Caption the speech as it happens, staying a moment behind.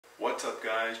What's up,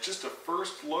 guys? Just a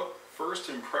first look, first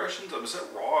impressions. I was at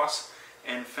Ross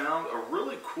and found a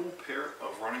really cool pair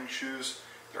of running shoes.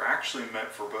 They're actually meant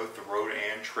for both the road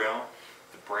and trail.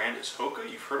 The brand is Hoka.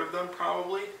 You've heard of them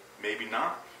probably, maybe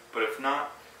not, but if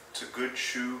not, it's a good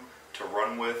shoe to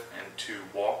run with and to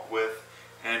walk with,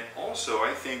 and also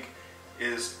I think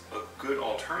is a good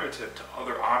alternative to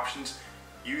other options.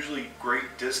 Usually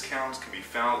great discounts can be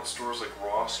found at stores like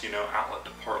Ross, outlet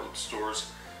department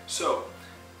stores. So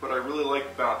what I really like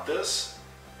about this,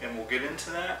 and we'll get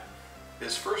into that,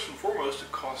 is first and foremost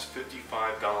it costs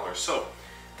 $55. So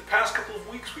the past couple of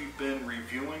weeks we've been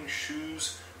reviewing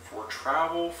shoes for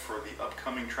travel, for the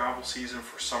upcoming travel season,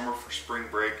 for summer, for spring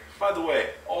break. By the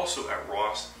way, also at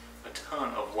Ross, a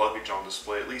ton of luggage on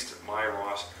display, at least at my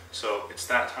Ross. So it's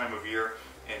that time of year,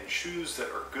 and shoes that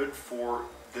are good for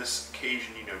this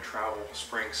occasion, travel,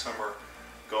 spring, summer,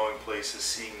 going places,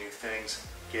 seeing new things,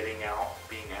 getting out,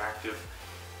 being active.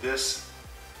 This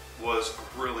was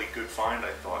a really good find,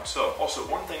 I thought. So also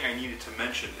one thing I needed to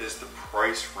mention is the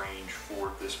price range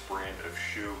for this brand of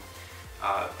shoe.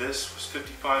 This was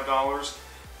 $55.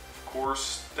 Of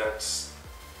course, that's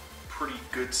pretty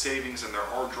good savings, and there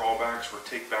are drawbacks or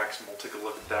takebacks, and we'll take a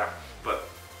look at that. But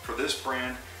for this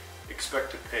brand, expect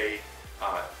to pay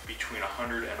between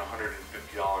 $100 and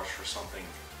 $150 for something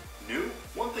new.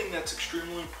 One thing that's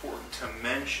extremely important to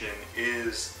mention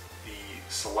is the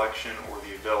selection or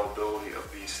the availability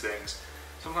of these things.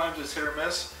 Sometimes it's hit or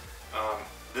miss.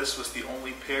 This was the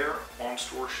only pair on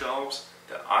store shelves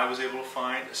that I was able to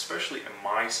find, especially in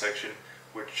my section,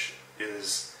 which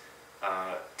is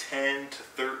 10 to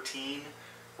 13,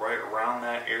 right around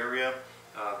that area.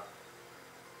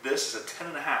 This is a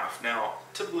 10.5. Now,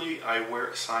 typically I wear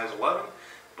a size 11,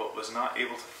 but was not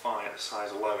able to find a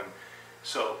size 11.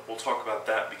 So we'll talk about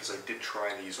that because I did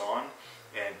try these on,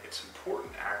 and it's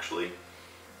important actually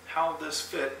how this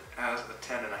fit as a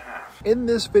 10.5. In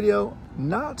this video,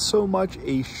 not so much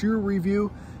a shoe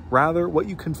review, rather what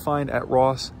you can find at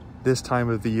Ross this time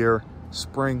of the year,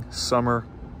 spring, summer,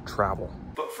 travel.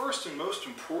 But first and most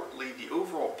importantly, the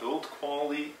overall build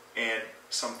quality and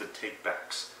some of the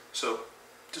takebacks. So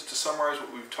just to summarize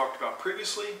what we've talked about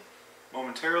previously,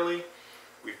 momentarily,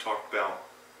 we've talked about,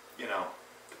 the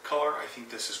color. I think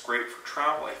this is great for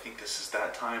travel. I think this is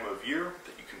that time of year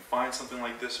that you can find something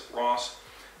like this at Ross.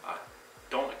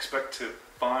 Don't expect to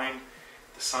find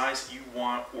the size that you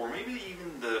want, or maybe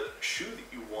even the shoe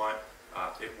that you want.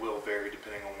 It will vary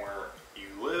depending on where you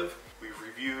live. We've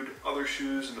reviewed other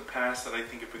shoes in the past that I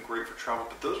think have been great for travel,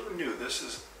 but those were new. This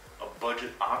is a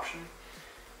budget option,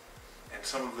 and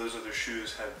some of those other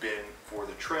shoes have been for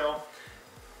the trail,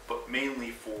 but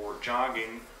mainly for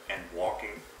jogging and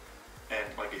walking, and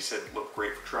like I said, look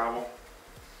great for travel.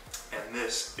 And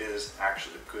this is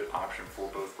actually a good option for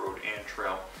both road and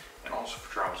trail, and also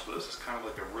for travel. So this is kind of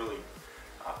like a really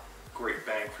great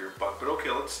bang for your buck. But okay,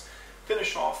 let's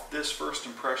finish off this first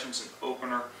impressions and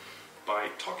opener by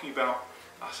talking about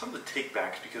some of the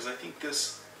takebacks, because I think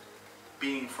this,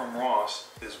 being from Ross,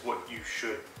 is what you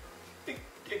should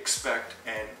expect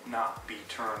and not be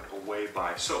turned away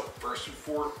by. So first and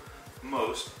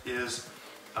foremost is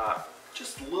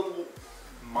just little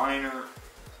minor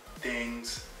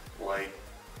things like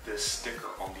this sticker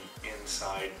on the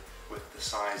inside with the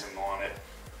sizing on it.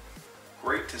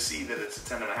 Great to see that it's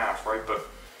a 10.5, right? But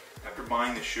after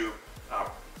buying the shoe,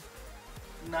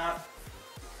 not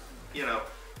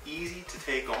easy to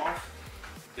take off.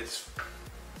 It's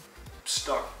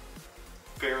stuck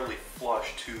fairly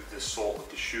flush to the sole of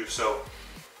the shoe, so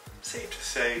safe to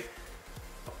say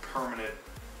a permanent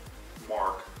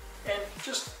mark. And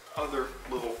just other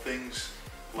little things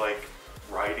like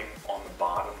writing on the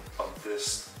bottom of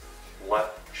this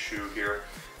left shoe here,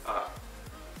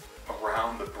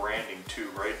 around the branding too,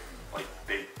 right? Like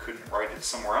they couldn't write it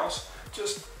somewhere else.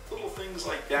 Just little things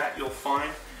like that you'll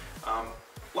find.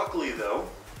 Luckily though,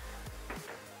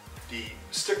 the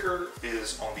sticker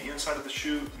is on the inside of the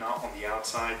shoe, not on the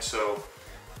outside, so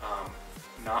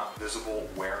not visible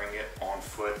wearing it on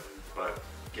foot, but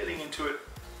getting into it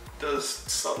does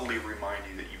subtly remind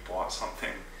you that you bought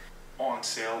something on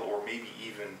sale, or maybe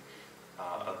even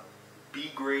a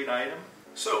B grade item.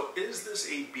 So is this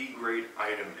a B grade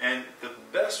item? And the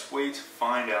best way to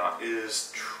find out is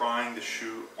trying the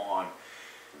shoe on.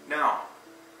 Now,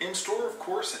 in store, of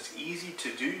course, it's easy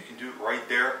to do. You can do it right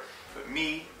there. But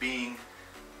me, being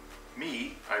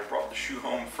me, I brought the shoe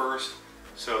home first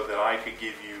so that I could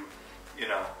give you,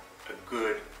 a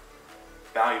good,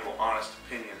 valuable, honest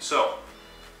opinion. So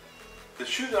the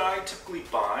shoe that I typically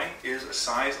buy is a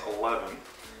size 11,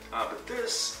 but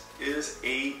this is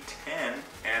a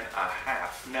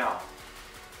 10.5. Now,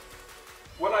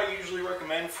 what I usually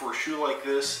recommend for a shoe like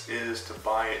this is to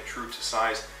buy it true to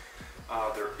size.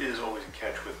 There is always a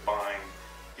catch with buying,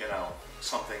 you know,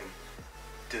 something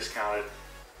discounted,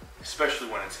 especially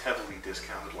when it's heavily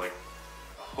discounted, like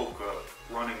a Hoka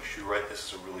running shoe, right?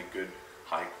 This is a really good,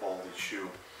 high quality shoe.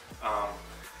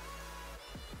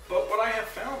 But what I have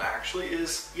found actually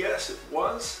is, yes, it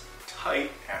was tight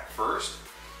at first,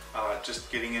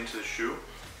 just getting into the shoe.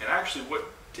 And actually what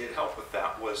did help with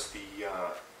that was the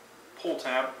pull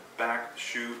tab back of the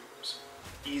shoe. It was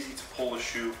easy to pull the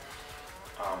shoe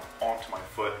onto my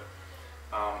foot.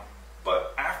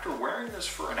 But after wearing this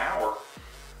for an hour,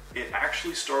 it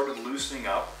actually started loosening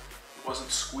up. It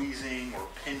wasn't squeezing or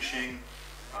pinching.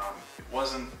 It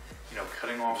wasn't, you know,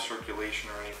 cutting off circulation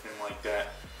or anything like that.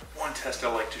 One test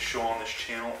I like to show on this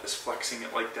channel is flexing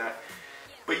it like that.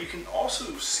 But you can also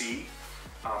see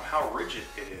how rigid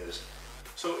it is.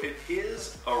 So it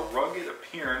is a rugged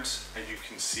appearance, as you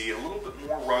can see, a little bit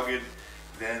more rugged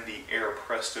than the Air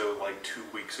Presto like 2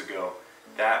 weeks ago.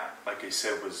 That, like I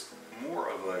said, was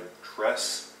more of a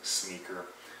dress sneaker.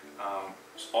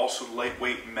 It's also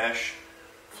lightweight mesh,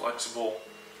 flexible,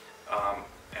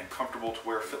 and comfortable to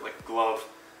wear, fit like a glove.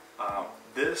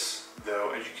 This,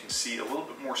 though, as you can see, a little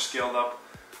bit more scaled up,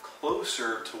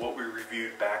 closer to what we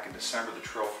reviewed back in December, the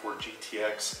Trail 4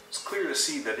 GTX. It's clear to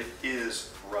see that it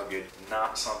is rugged,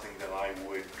 not something that I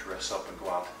would dress up and go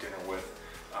out to dinner with.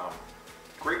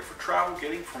 Great for travel,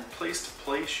 getting from place to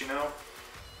place, you know,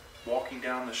 walking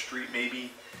down the street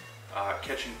maybe,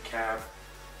 catching a cab,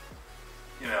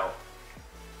 you know,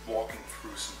 walking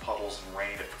through some puddles and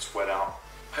rain if it's wet out.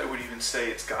 I would even say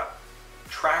it's got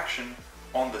traction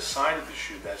on the side of the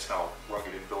shoe. That's how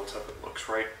rugged and built up it looks,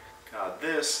 right?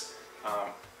 This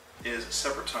is a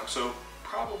separate tongue, so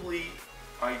probably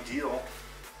ideal,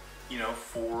 you know,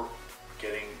 for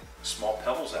getting small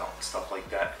pebbles out and stuff like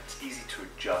that. It's easy to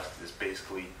adjust is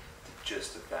basically the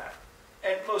gist of that.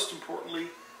 And most importantly,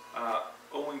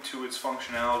 owing to its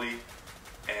functionality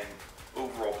and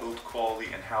overall build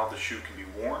quality and how the shoe can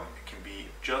be worn, it can be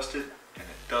adjusted, and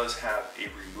it does have a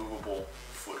removable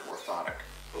foot orthotic.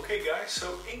 Okay guys,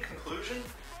 so in conclusion,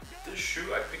 this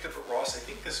shoe I picked up at Ross. I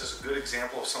think this is a good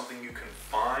example of something you can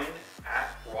find at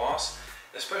Ross,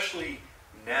 especially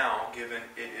now given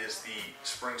it is the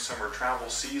spring-summer travel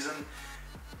season.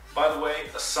 By the way,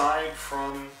 aside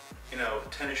from, you know,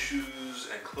 tennis shoes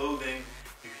and clothing,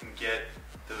 you can get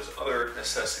those other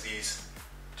necessities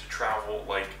to travel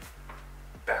like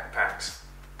backpacks,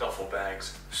 duffel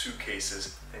bags,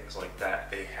 suitcases, things like that.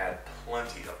 They had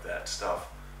plenty of that stuff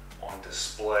on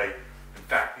display. In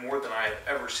fact, more than I have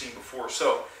ever seen before.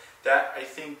 So that, I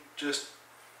think, just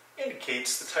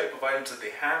indicates the type of items that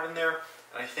they have in there.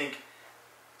 And I think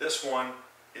this one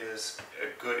is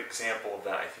a good example of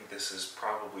that. I think this is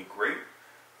probably great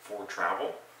for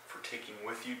travel, for taking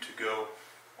with you to go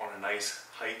on a nice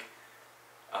hike,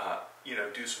 you know,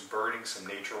 do some birding, some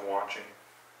nature watching,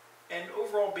 and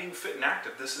overall being fit and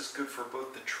active. This is good for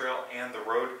both the trail and the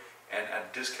road, and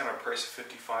at a discounted price of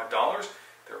 $55.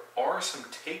 There are some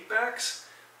takebacks,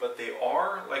 but they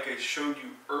are, like I showed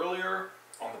you earlier,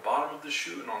 on the bottom of the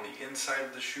shoe and on the inside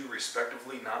of the shoe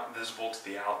respectively, not visible to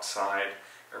the outside.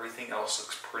 Everything else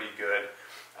looks pretty good.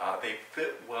 They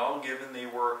fit well given they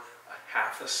were a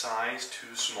half a size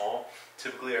too small.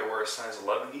 Typically I wear a size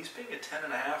 11. These being a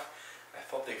 10.5, I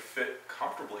thought they fit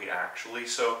comfortably actually.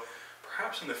 So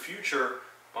perhaps in the future,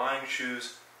 buying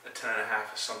shoes a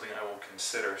 10.5 is something I will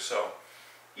consider. So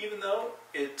even though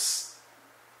it's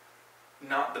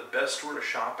not the best store to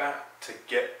shop at to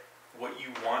get what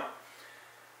you want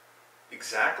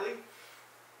exactly,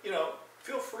 you know,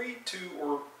 feel free to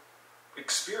or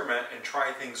experiment and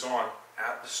try things on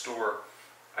at the store.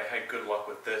 I had good luck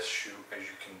with this shoe. As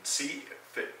you can see, it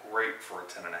fit great for a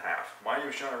 10.5. My name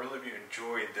is John. I really hope you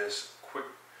enjoyed this quick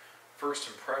first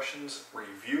impressions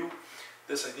review.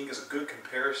 This, I think, is a good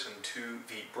comparison to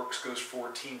the Brooks Ghost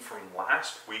 14 from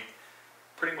last week.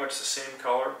 Pretty much the same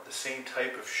color, the same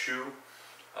type of shoe,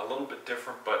 a little bit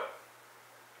different, but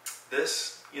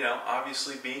this, you know,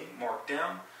 obviously being marked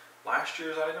down, last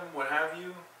year's item, what have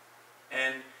you,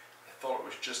 and I thought it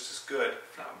was just as good,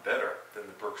 if not better, than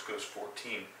the Brooks Ghost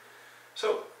 14.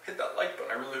 So hit that like button.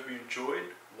 I really hope you enjoyed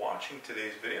watching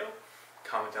today's video.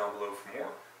 Comment down below for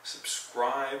more.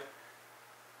 Subscribe,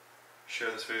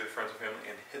 share this video with friends and family,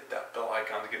 and hit that bell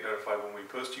icon to get notified when we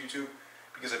post to YouTube,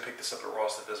 because I picked this up at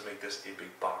Ross. That does make this a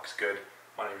big box good.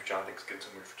 My name is John. Thanks again so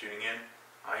much for tuning in.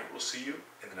 I will see you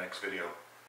in the next video.